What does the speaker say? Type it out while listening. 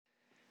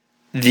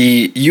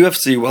The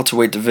UFC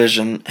welterweight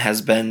division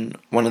has been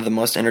one of the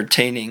most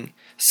entertaining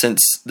since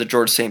the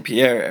Georges St.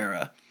 Pierre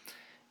era.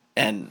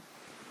 And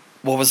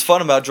what was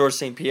fun about Georges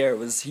St. Pierre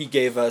was he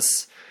gave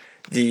us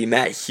the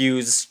Matt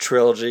Hughes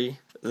trilogy,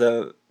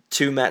 the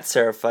two Matt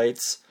Serra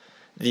fights,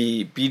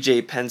 the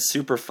BJ Penn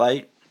super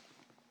fight,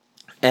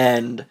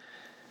 and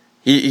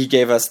he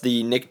gave us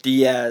the Nick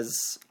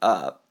Diaz.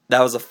 That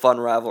was a fun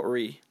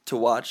rivalry to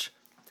watch.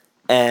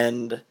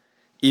 And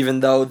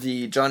even though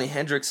the Johnny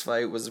Hendricks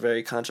fight was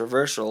very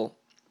controversial,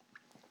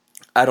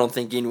 I don't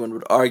think anyone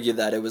would argue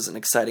that it was an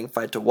exciting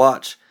fight to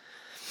watch.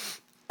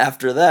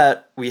 After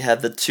that, we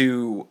had the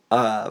two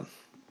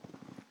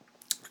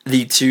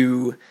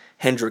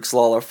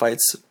Hendricks-Lawler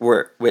fights,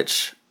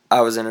 which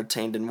I was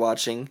entertained in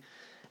watching,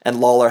 and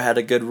Lawler had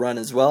a good run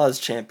as well as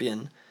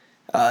champion.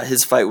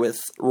 His fight with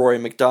Rory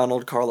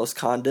McDonald, Carlos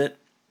Condit,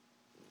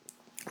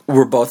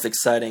 were both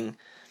exciting,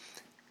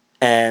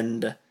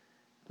 and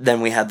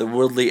then we had the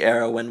Woodley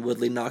era when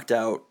Woodley knocked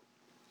out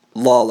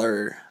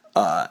Lawler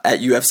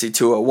at UFC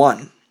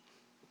 201.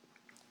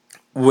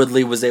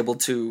 Woodley was able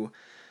to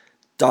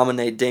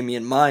dominate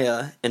Damian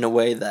Maia in a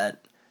way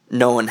that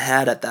no one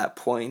had at that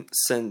point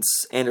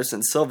since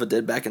Anderson Silva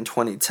did back in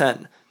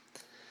 2010.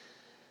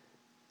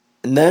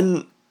 And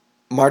then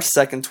March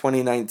 2nd,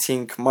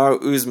 2019,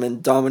 Kamaru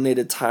Usman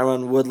dominated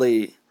Tyron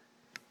Woodley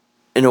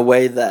in a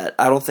way that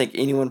I don't think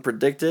anyone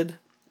predicted,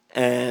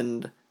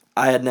 and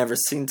I had never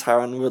seen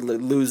Tyron Woodley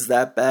lose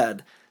that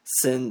bad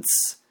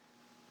since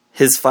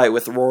his fight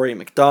with Rory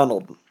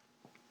McDonald,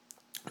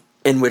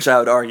 in which I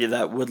would argue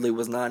that Woodley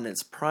was not in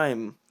his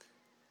prime.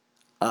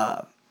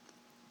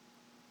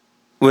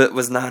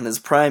 Was not in his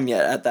prime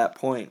yet at that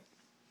point.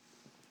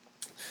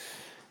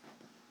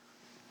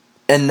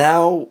 And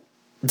now,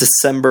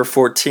 December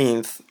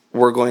 14th,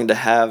 we're going to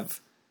have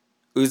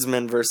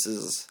Usman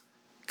versus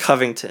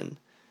Covington.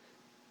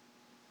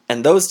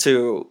 And those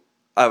two,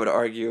 I would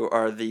argue,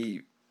 are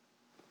the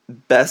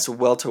best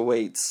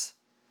welterweights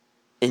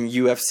in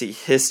UFC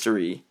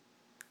history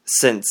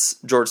since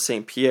Georges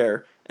St.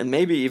 Pierre, and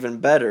maybe even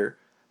better,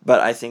 but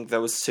I think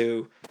those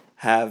two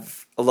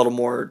have a little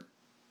more,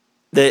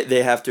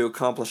 they have to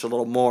accomplish a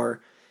little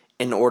more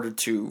in order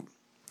to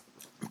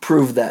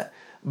prove that.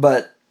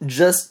 But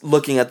just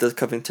looking at the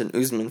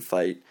Covington-Usman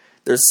fight,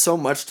 there's so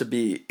much to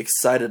be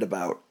excited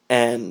about,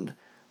 and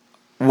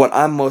what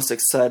I'm most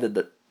excited,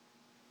 the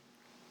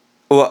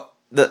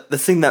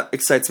thing that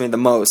excites me the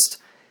most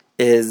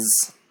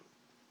is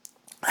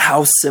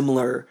how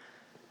similar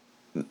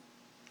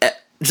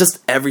just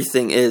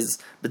everything is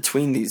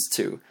between these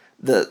two.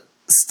 The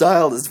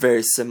style is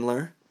very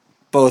similar,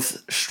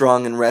 both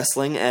strong in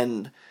wrestling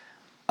and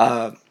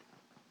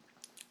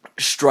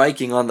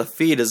striking on the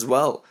feet as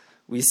well.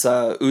 We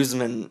saw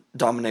Usman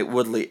dominate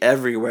Woodley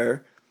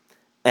everywhere,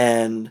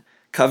 and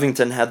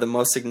Covington had the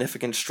most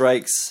significant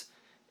strikes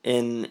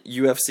in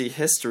UFC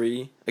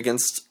history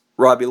against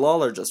Robbie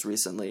Lawler just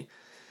recently.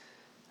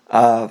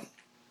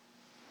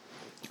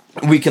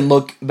 We can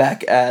look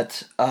back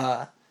at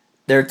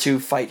their two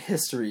fight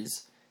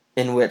histories,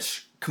 in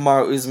which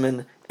Kamaru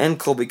Usman and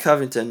Colby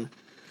Covington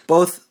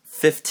both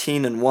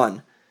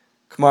 15-1.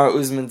 Kamaru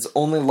Usman's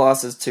only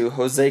losses to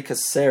Jose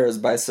Caceres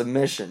by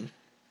submission.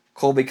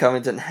 Colby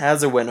Covington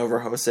has a win over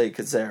Jose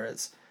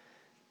Caceres.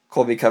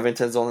 Colby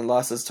Covington's only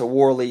losses to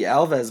Warley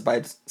Alves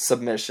by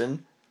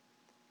submission,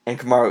 and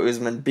Kamaru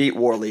Usman beat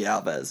Warley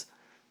Alves.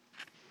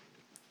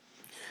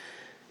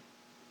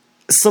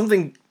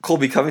 Something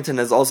Colby Covington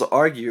has also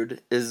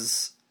argued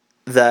is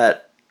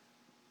that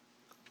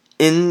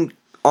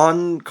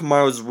on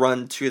Kamaru's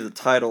run to the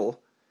title,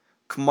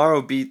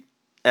 Kamaru beat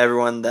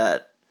everyone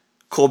that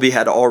Colby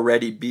had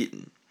already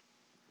beaten,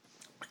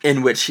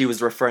 in which he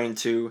was referring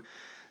to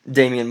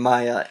Damian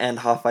Maia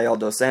and Rafael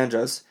dos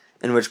Anjos,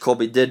 in which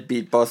Colby did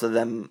beat both of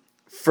them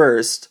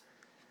first,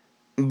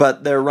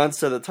 but their runs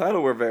to the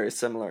title were very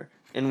similar,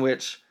 in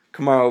which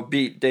Kamaru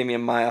beat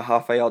Damian Maia,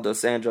 Rafael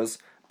dos Anjos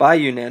by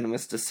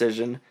unanimous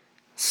decision,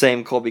 same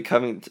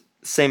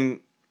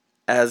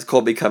as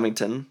Colby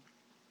Covington.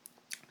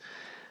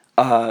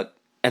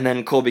 And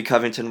then Colby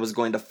Covington was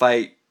going to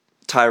fight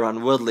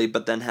Tyron Woodley,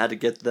 but then had to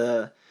get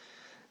the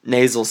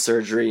nasal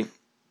surgery,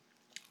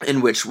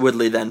 in which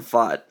Woodley then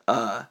fought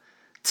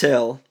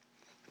Till,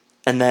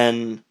 and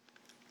then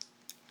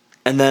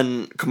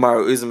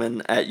Kamaru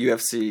Usman at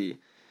UFC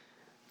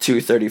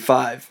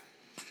 235.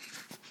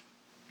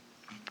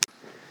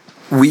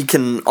 We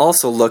can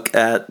also look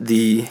at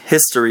the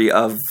history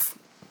of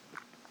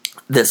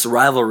this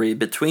rivalry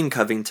between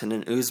Covington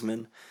and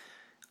Usman.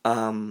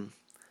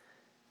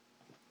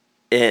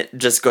 It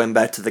just going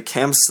back to the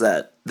camps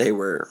that they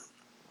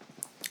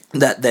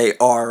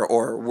are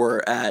or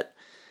were at.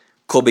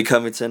 Colby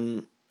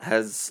Covington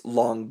has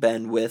long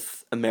been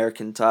with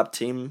American Top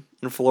Team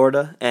in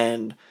Florida,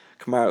 and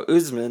Kamaru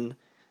Usman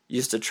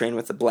used to train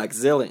with the Black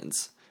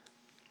Zillions.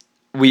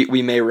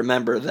 We may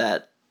remember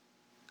that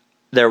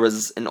there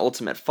was an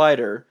Ultimate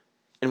Fighter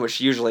in which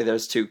usually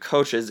there's two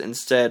coaches.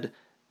 Instead,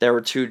 there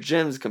were two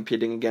gyms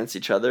competing against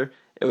each other.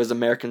 It was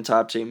American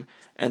Top Team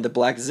and the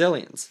Black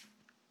Zillions.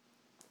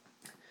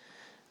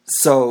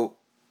 So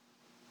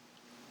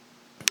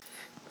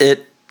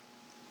it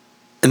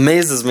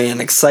amazes me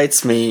and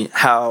excites me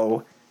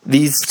how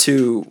these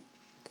two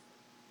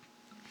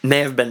may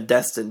have been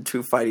destined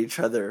to fight each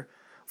other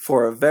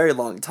for a very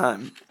long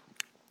time.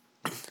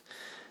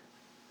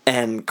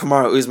 And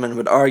Kamaru Usman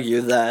would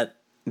argue that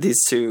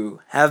these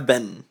two have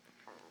been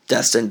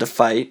destined to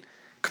fight.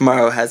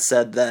 Kamaru has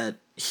said that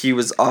he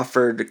was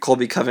offered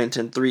Colby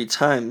Covington 3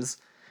 times,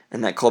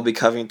 and that Colby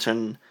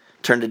Covington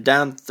turned it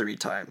down 3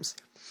 times,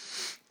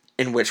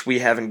 in which we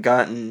haven't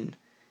gotten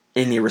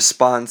any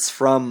response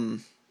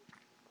from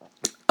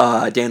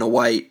Dana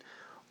White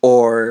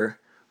or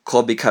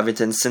Colby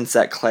Covington since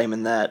that claim,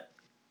 and that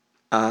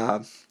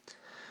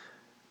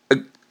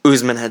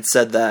Usman had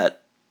said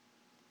that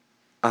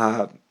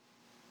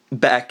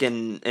back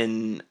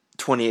in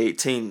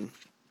 2018.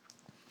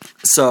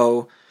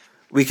 So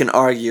we can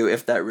argue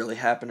if that really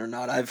happened or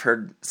not. I've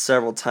heard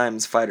several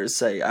times fighters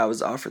say, I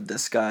was offered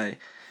this guy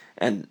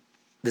and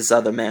this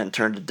other man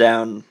turned it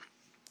down,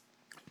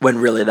 when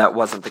really that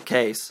wasn't the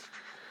case.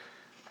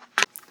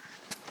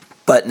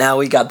 But now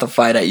we got the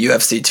fight at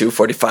UFC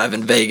 245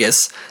 in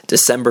Vegas,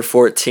 December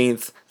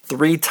 14th.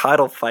 3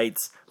 title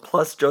fights,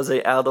 plus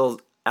Jose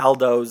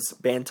Aldo's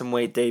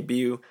bantamweight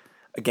debut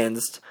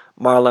against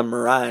Marlon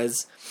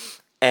Moraes,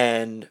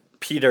 and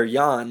Peter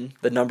Yan,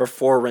 the number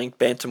 4 ranked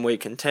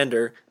bantamweight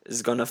contender,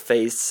 is going to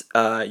face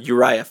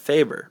Uriah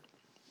Faber,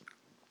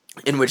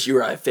 in which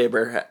Uriah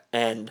Faber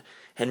and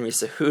Henry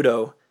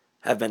Cejudo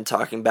have been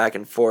talking back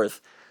and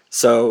forth.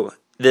 So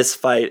this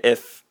fight,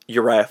 if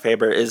Uriah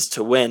Faber is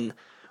to win,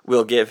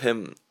 will give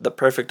him the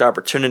perfect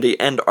opportunity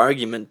and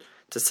argument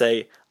to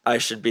say, I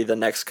should be the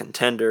next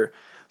contender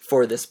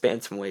for this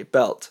bantamweight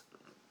belt.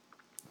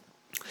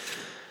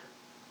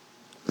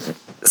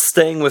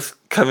 Staying with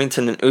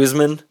Covington and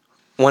Usman,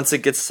 once it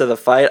gets to the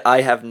fight,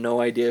 I have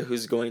no idea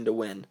who's going to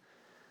win.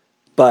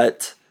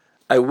 But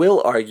I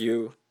will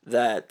argue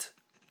that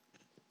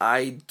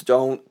I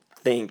don't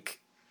think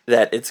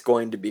that it's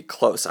going to be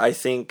close. I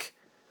think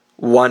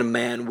one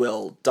man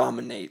will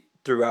dominate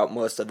throughout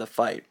most of the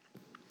fight.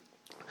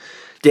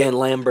 Dan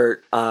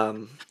Lambert,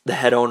 the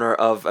head owner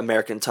of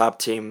American Top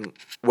Team,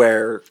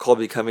 where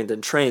Colby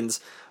Covington trains,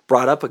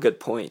 brought up a good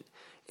point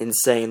in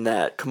saying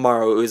that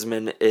Kamaru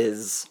Usman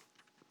is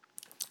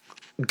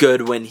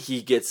good when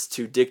he gets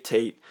to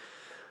dictate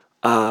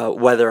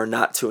whether or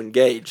not to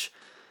engage,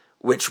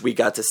 which we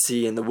got to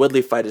see in the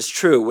Woodley fight is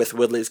true. With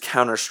Woodley's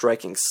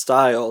counter-striking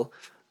style,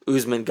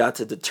 Usman got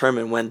to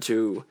determine when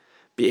to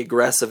be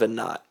aggressive and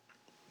not,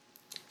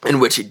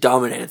 in which he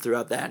dominated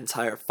throughout that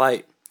entire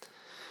fight.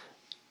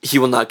 He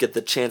will not get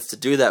the chance to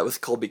do that with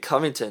Colby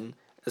Covington,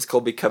 as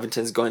Colby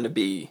Covington is going to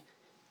be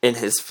in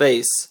his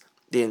face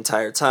the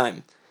entire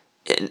time.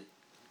 And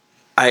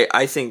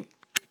I think,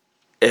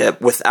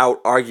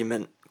 without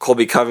argument,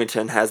 Colby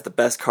Covington has the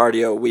best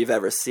cardio we've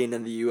ever seen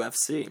in the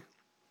UFC.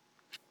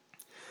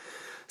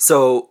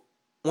 So,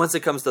 once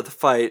it comes to the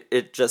fight,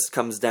 it just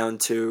comes down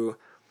to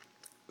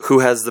who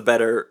has the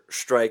better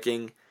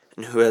striking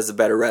and who has the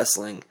better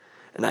wrestling.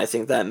 And I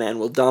think that man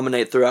will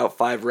dominate throughout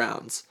 5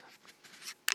 rounds.